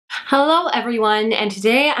Hello everyone, and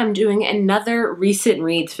today I'm doing another recent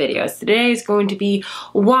reads video. So today is going to be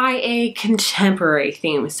YA contemporary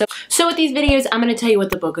theme. So with these videos, I'm going to tell you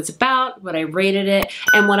what the book is about, what I rated it,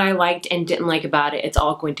 and what I liked and didn't like about it. It's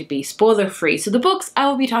all going to be spoiler free. So the books I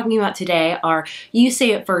will be talking about today are You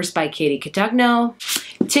Say It First by Katie Cotugno,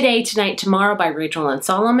 Today, Tonight, Tomorrow by Rachel and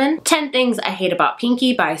Solomon, 10 Things I Hate About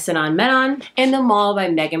Pinky by Sinan Menon, and The Mall by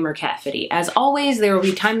Megan Mercafferty. As always, there will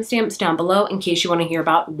be timestamps down below in case you want to hear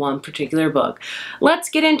about one particular book. Let's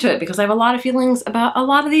get into it because I have a lot of feelings about a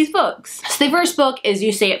lot of these books. So the first book is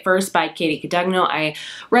You Say It First by Katie Cotugno. I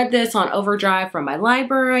read this on Overdrive from my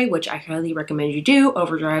library, which I highly recommend you do.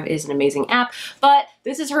 Overdrive is an amazing app, but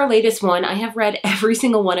this is her latest one. I have read every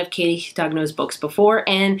single one of Katie Cotugno's books before,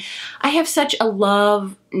 and I have such a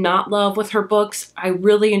not love with her books. I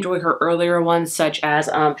really enjoy her earlier ones, such as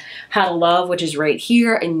How to Love, which is right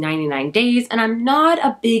here, in 99 Days, and I'm not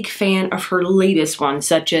a big fan of her latest ones,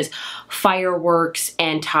 such as Fireworks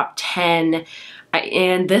and Top 10.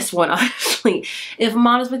 And this one, honestly, if I'm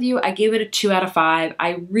honest with you, I gave it a 2 out of 5.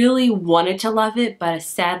 I really wanted to love it, but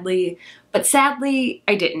sadly,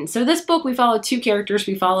 I didn't. So this book, we follow two characters.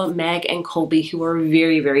 We follow Meg and Colby, who are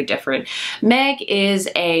very, very different. Meg is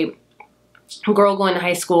a girl going to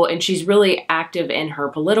high school, and she's really active in her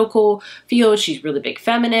political field. She's really big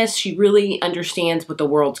feminist. She really understands what the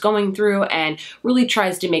world's going through and really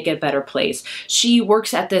tries to make it a better place. She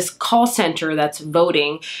works at this call center that's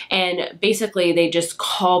voting, and basically they just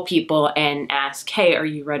call people and ask, hey, are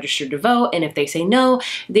you registered to vote? And if they say no,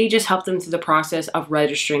 they just help them through the process of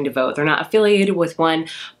registering to vote. They're not affiliated with one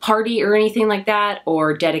party or anything like that,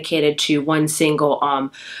 or dedicated to one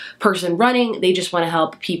single person running. They just want to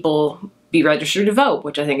help people be registered to vote,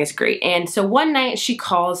 which I think is great. And so one night she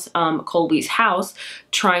calls Colby's house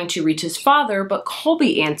trying to reach his father, but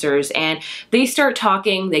Colby answers and they start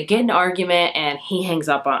talking, they get in an argument, and he hangs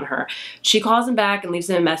up on her. She calls him back and leaves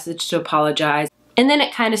him a message to apologize. And then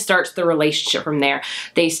it kind of starts the relationship from there.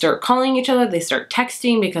 They start calling each other, they start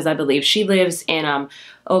texting, because I believe she lives in,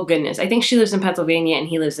 oh goodness, I think she lives in Pennsylvania and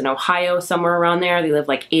he lives in Ohio, somewhere around there. They live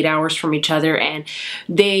like 8 hours from each other, and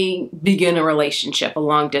they begin a relationship, a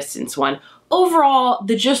long distance one. Overall,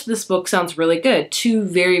 the gist of this book sounds really good. Two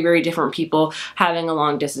very, very different people having a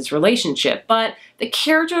long distance relationship, but the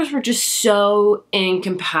characters were just so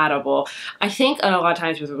incompatible. I think a lot of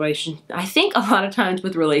times with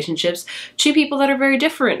relationships, two people that are very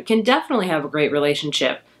different can definitely have a great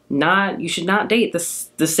relationship. You should not date the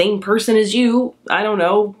same person as you. I don't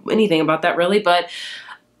know anything about that really, but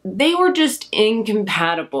they were just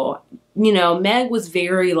incompatible. You know, Meg was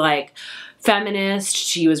very like feminist.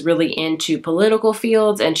 She was really into political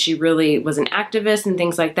fields, and she really was an activist and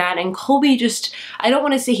things like that. And Colby just, I don't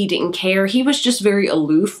want to say he didn't care. He was just very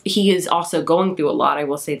aloof. He is also going through a lot, I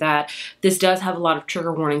will say that. This does have a lot of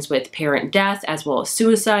trigger warnings with parent death as well as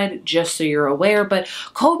suicide, just so you're aware. But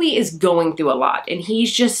Colby is going through a lot, and he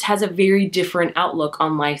just has a very different outlook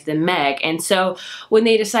on life than Meg. And so when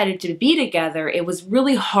they decided to be together, it was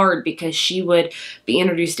really hard because she would be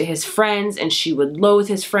introduced to his friends, and she would loathe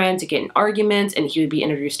his friends, to get in arguments, and he would be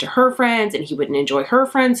introduced to her friends, and he wouldn't enjoy her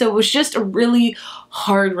friends. So it was just a really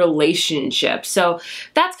hard relationship. So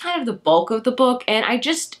that's kind of the bulk of the book, and I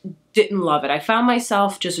just didn't love it. I found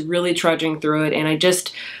myself just really trudging through it, and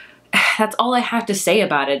that's all I have to say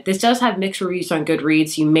about it. This does have mixed reviews on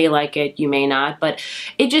Goodreads. You may like it, you may not, but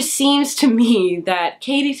it just seems to me that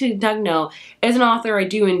Katie Cotugno is an author I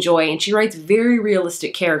do enjoy, and she writes very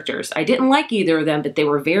realistic characters. I didn't like either of them, but they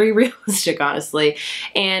were very realistic, honestly,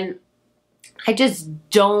 and I just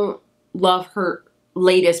don't love her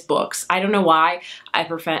latest books. I don't know why. I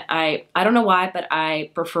don't know why, but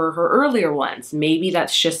I prefer her earlier ones. Maybe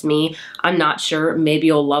that's just me. I'm not sure. Maybe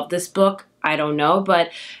you'll love this book. I don't know,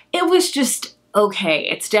 but it was just okay.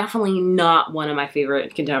 It's definitely not one of my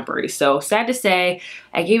favorite contemporaries. So sad to say,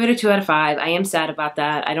 I gave it a 2 out of 5. I am sad about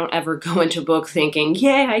that. I don't ever go into a book thinking,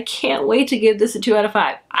 yay, I can't wait to give this a 2 out of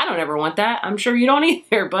 5. I don't ever want that. I'm sure you don't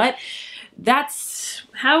either, but that's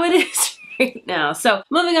how it is right now. So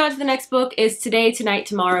moving on to the next book is Today, Tonight,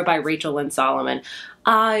 Tomorrow by Rachel and Solomon.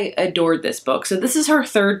 I adored this book. So this is her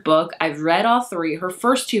third book. I've read all three. Her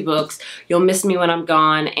first two books, You'll Miss Me When I'm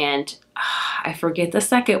Gone, and I forget the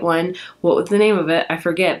second one. What was the name of it? I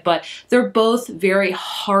forget. But they're both very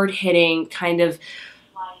hard-hitting, kind of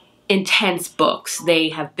intense books. They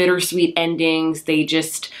have bittersweet endings.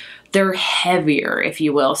 They're heavier, if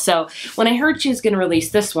you will. So when I heard she was going to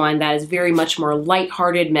release this one that is very much more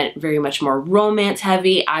lighthearted, very much more romance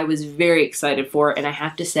heavy, I was very excited for it, and I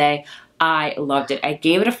have to say, I loved it. I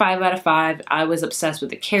gave it a 5 out of 5. I was obsessed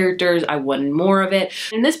with the characters. I wanted more of it.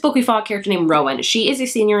 In this book, we follow a character named Rowan. She is a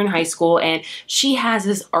senior in high school, and she has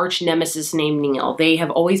this arch nemesis named Neil. They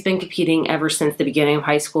have always been competing ever since the beginning of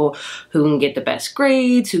high school. Who can get the best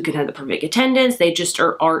grades? Who can have the perfect attendance? They just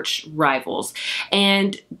are arch rivals.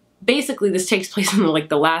 And basically, this takes place on like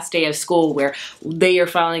the last day of school where they are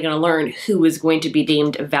finally going to learn who is going to be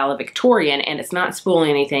deemed valedictorian, and it's not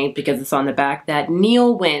spoiling anything because it's on the back that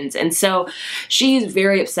Neil wins. And so she's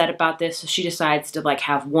very upset about this, so she decides to like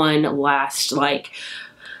have one last like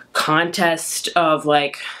contest of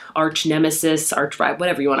like arch nemesis, arch rival,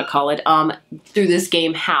 whatever you want to call it, through this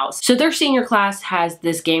game House. So their senior class has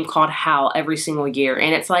this game called Howl every single year,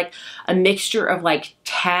 and it's like a mixture of like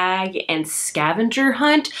tag and scavenger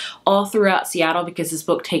hunt all throughout Seattle because this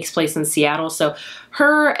book takes place in Seattle. So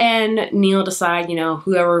her and Neil decide, you know,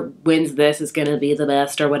 whoever wins this is gonna be the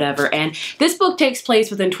best or whatever. And this book takes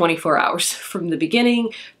place within 24 hours from the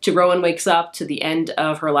beginning to Rowan wakes up to the end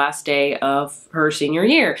of her last day of her senior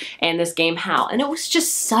year and this game Howl. And it was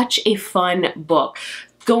just such a fun book.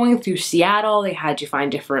 Going through Seattle, they had to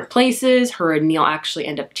find different places. Her and Neil actually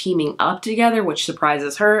end up teaming up together, which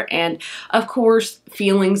surprises her. And of course,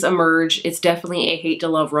 feelings emerge. It's definitely a hate to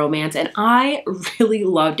love romance, and I really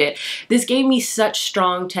loved it. This gave me such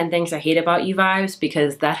strong 10 Things I Hate About You vibes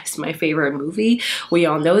because that is my favorite movie. We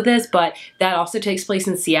all know this, but that also takes place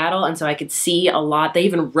in Seattle, and so I could see a lot. They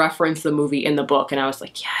even reference the movie in the book, and I was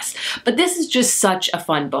like, yes. But this is just such a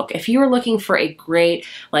fun book. If you were looking for a great,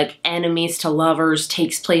 like, enemies to lovers,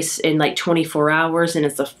 takes place in like 24 hours and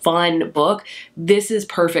it's a fun book, this is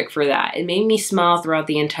perfect for that. It made me smile throughout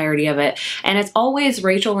the entirety of it. And as always,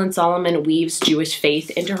 Rachel Lynn Solomon weaves Jewish faith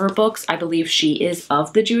into her books. I believe she is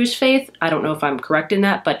of the Jewish faith. I don't know if I'm correct in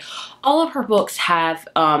that, but all of her books have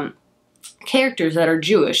characters that are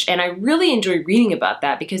Jewish, and I really enjoy reading about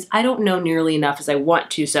that because I don't know nearly enough as I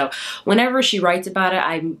want to. So whenever she writes about it,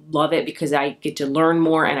 I love it because I get to learn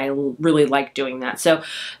more, and I really like doing that. So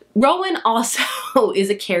Rowan also is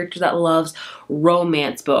a character that loves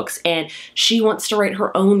romance books, and she wants to write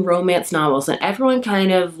her own romance novels, and everyone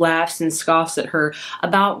kind of laughs and scoffs at her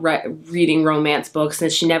about reading romance books,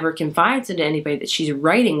 and she never confides into anybody that she's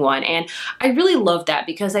writing one. And I really love that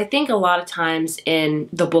because I think a lot of times in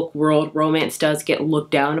the book world, romance does get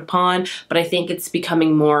looked down upon, but I think it's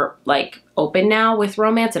becoming more like open now with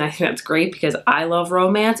romance, and I think that's great because I love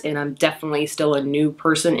romance and I'm definitely still a new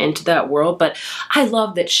person into that world, but I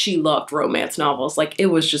love that she loved romance novels. Like, it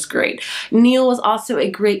was just great. Neil was also a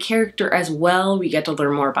great character as well. We get to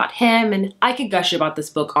learn more about him, and I could gush about this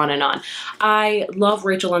book on and on. I love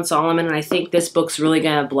Rachel Lynn Solomon, and I think this book's really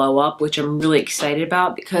gonna blow up, which I'm really excited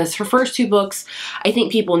about because her first two books I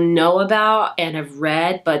think people know about and have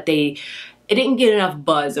read, but it didn't get enough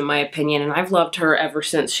buzz in my opinion, and I've loved her ever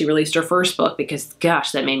since she released her first book because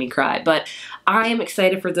gosh, that made me cry. But I am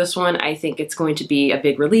excited for this one. I think it's going to be a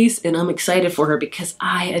big release, and I'm excited for her because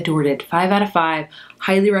I adored it. 5 out of 5.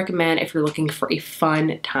 Highly recommend if you're looking for a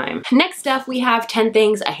fun time. Next up, we have 10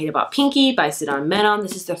 Things I Hate About Pinky by Sidon Menon.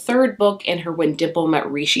 This is the third book in her When Dimple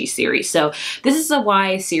Met Rishi series. So this is a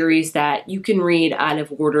YA series that you can read out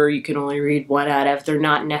of order. You can only read one out of. They're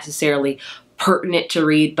not necessarily pertinent to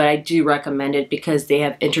read, but I do recommend it because they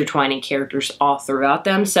have intertwining characters all throughout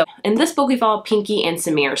them. So in this book, we follow Pinky and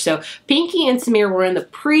Samir. So Pinky and Samir were in the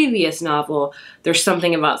previous novel, There's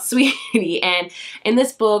Something About Sweetie, and in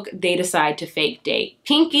this book, they decide to fake date.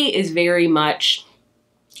 Pinky is very much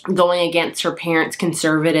going against her parents'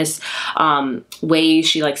 conservative ways.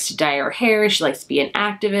 She likes to dye her hair. She likes to be an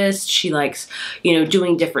activist. She likes, you know,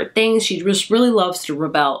 doing different things. She just really loves to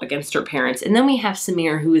rebel against her parents. And then we have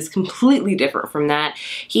Samir, who is completely different from that.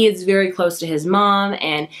 He is very close to his mom,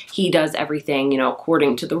 and he does everything, you know,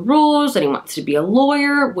 according to the rules, and he wants to be a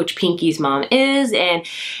lawyer, which Pinky's mom is, and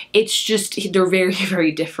it's just, they're very,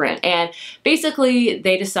 very different. And basically,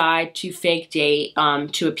 they decide to fake date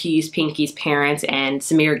to appease Pinky's parents, and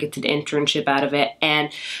Samir gets an internship out of it. And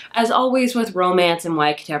as always with romance and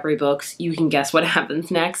YA Contemporary books, you can guess what happens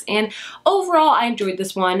next. And overall, I enjoyed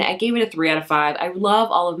this one. I gave it a 3 out of 5. I love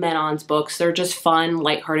all of Menon's books. They're just fun,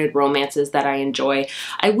 lighthearted romances that I enjoy.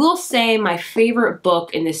 I will say my favorite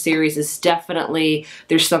book in this series is definitely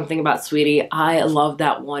There's Something About Sweetie. I love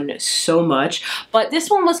that one so much. But this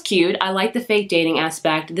one was cute. I like the fake dating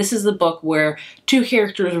aspect. This is the book where two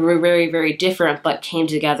characters were very, very different but came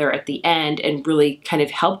together at the end and really kind of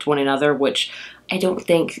of helped one another, which I don't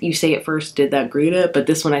think You Say It First did that great at, but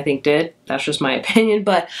this one I think did. That's just my opinion,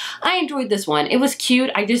 but I enjoyed this one. It was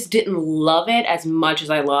cute. I just didn't love it as much as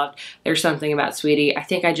I loved There's Something About Sweetie. I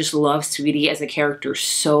think I just love Sweetie as a character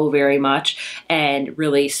so very much and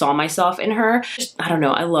really saw myself in her. I don't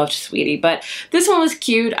know, I loved Sweetie, but this one was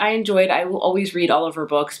cute. I enjoyed. I will always read all of her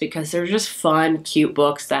books because they're just fun, cute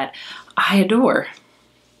books that I adore.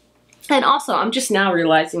 And also, I'm just now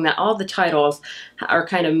realizing that all the titles are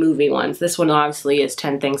kind of movie ones. This one obviously is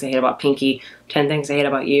 10 Things I Hate About Pinky, 10 Things I Hate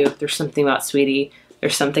About You, There's Something About Sweetie,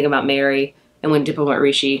 There's Something About Mary, and When Diplo Met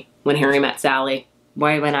Rishi, When Harry Met Sally.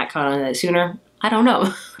 Why have I not caught on to that sooner? I don't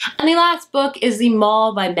know. And the last book is The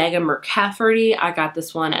Mall by Megan McCafferty. I got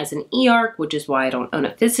this one as an e-arc, which is why I don't own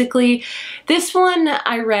it physically. This one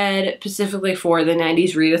I read specifically for the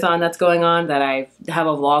 90s readathon that's going on that I have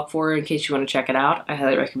a vlog for in case you want to check it out. I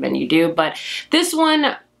highly recommend you do. But this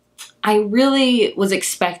one, I really was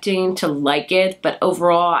expecting to like it, but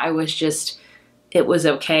overall I was just, it was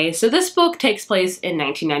okay. So this book takes place in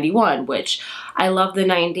 1991, which I love the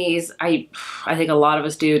 90s. I think a lot of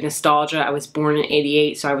us do. Nostalgia. I was born in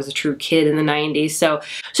 88, so I was a true kid in the 90s. So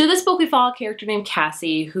this book we follow a character named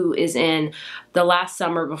Cassie who is in the last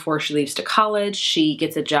summer before she leaves to college. She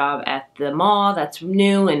gets a job at the mall that's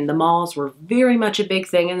new, and the malls were very much a big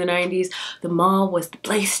thing in the 90s. The mall was the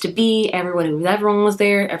place to be. Everyone was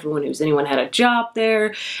there. Anyone had a job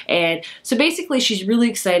there. And so basically she's really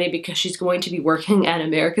excited because she's going to be working at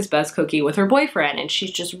America's Best Cookie with her boyfriend. And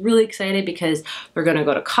she's just really excited because they're going to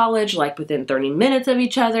go to college like within 30 minutes of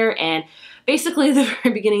each other. And basically at the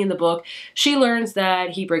very beginning of the book, she learns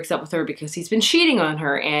that he breaks up with her because he's been cheating on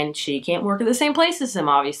her and she can't work at the same place as him,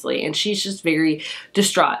 obviously. And she's just very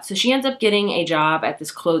distraught. So she ends up getting a job at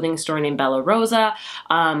this clothing store named Bella Rosa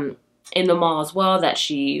in the mall as well that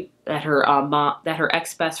her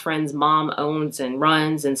ex-best friend's mom owns and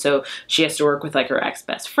runs. And so she has to work with like her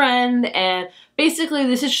ex-best friend. And basically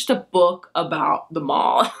this is just a book about the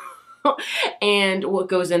mall. And what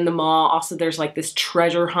goes in the mall. Also, there's like this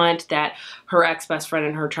treasure hunt that her ex-best friend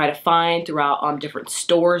and her try to find throughout different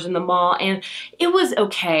stores in the mall. And it was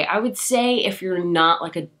okay. I would say if you're not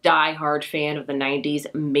like a die-hard fan of the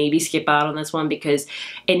 90s, maybe skip out on this one because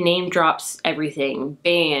it name drops everything.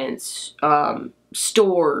 Bands,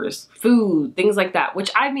 stores, food, things like that, which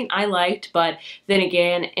I mean, I liked, but then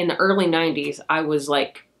again, in the early 90s, I was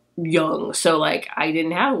like young. So like I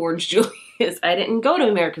didn't have Orange Julius. I didn't go to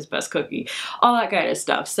America's Best Cookie, all that kind of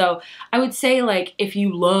stuff. So I would say like if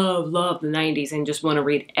you love the 90s and just want to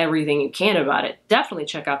read everything you can about it, definitely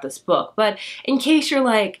check out this book. But in case you're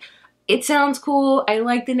like, it sounds cool, I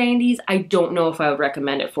like the 90s, I don't know if I would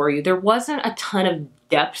recommend it for you. There wasn't a ton of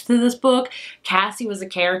depth to this book. Cassie was a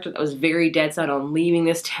character that was very dead set on leaving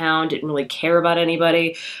this town, didn't really care about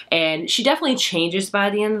anybody, and she definitely changes by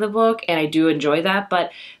the end of the book, and I do enjoy that,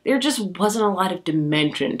 but there just wasn't a lot of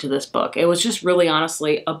dimension to this book. It was just really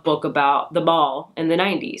honestly a book about the mall in the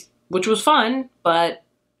 90s, which was fun, but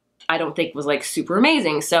I don't think was like super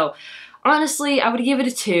amazing. So honestly, I would give it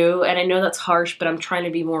a 2, and I know that's harsh, but I'm trying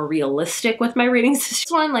to be more realistic with my ratings. This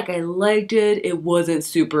one, like, I liked it. It wasn't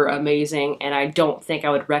super amazing, and I don't think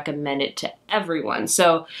I would recommend it to everyone.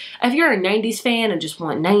 So if you're a 90s fan and just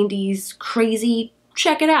want 90s crazy,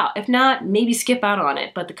 check it out. If not, maybe skip out on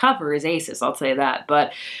it. But the cover is aces, I'll say that.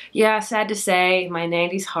 But yeah, sad to say, my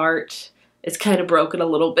 90s heart is kind of broken a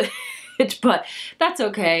little bit. But that's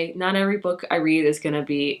okay. Not every book I read is going to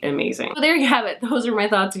be amazing. So there you have it. Those are my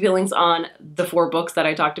thoughts and feelings on the 4 books that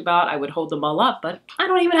I talked about. I would hold them all up, but I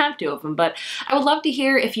don't even have 2 of them. But I would love to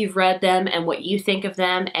hear if you've read them and what you think of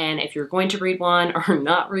them. And if you're going to read one or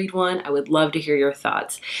not read one, I would love to hear your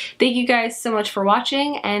thoughts. Thank you guys so much for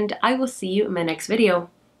watching, and I will see you in my next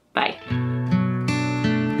video. Bye.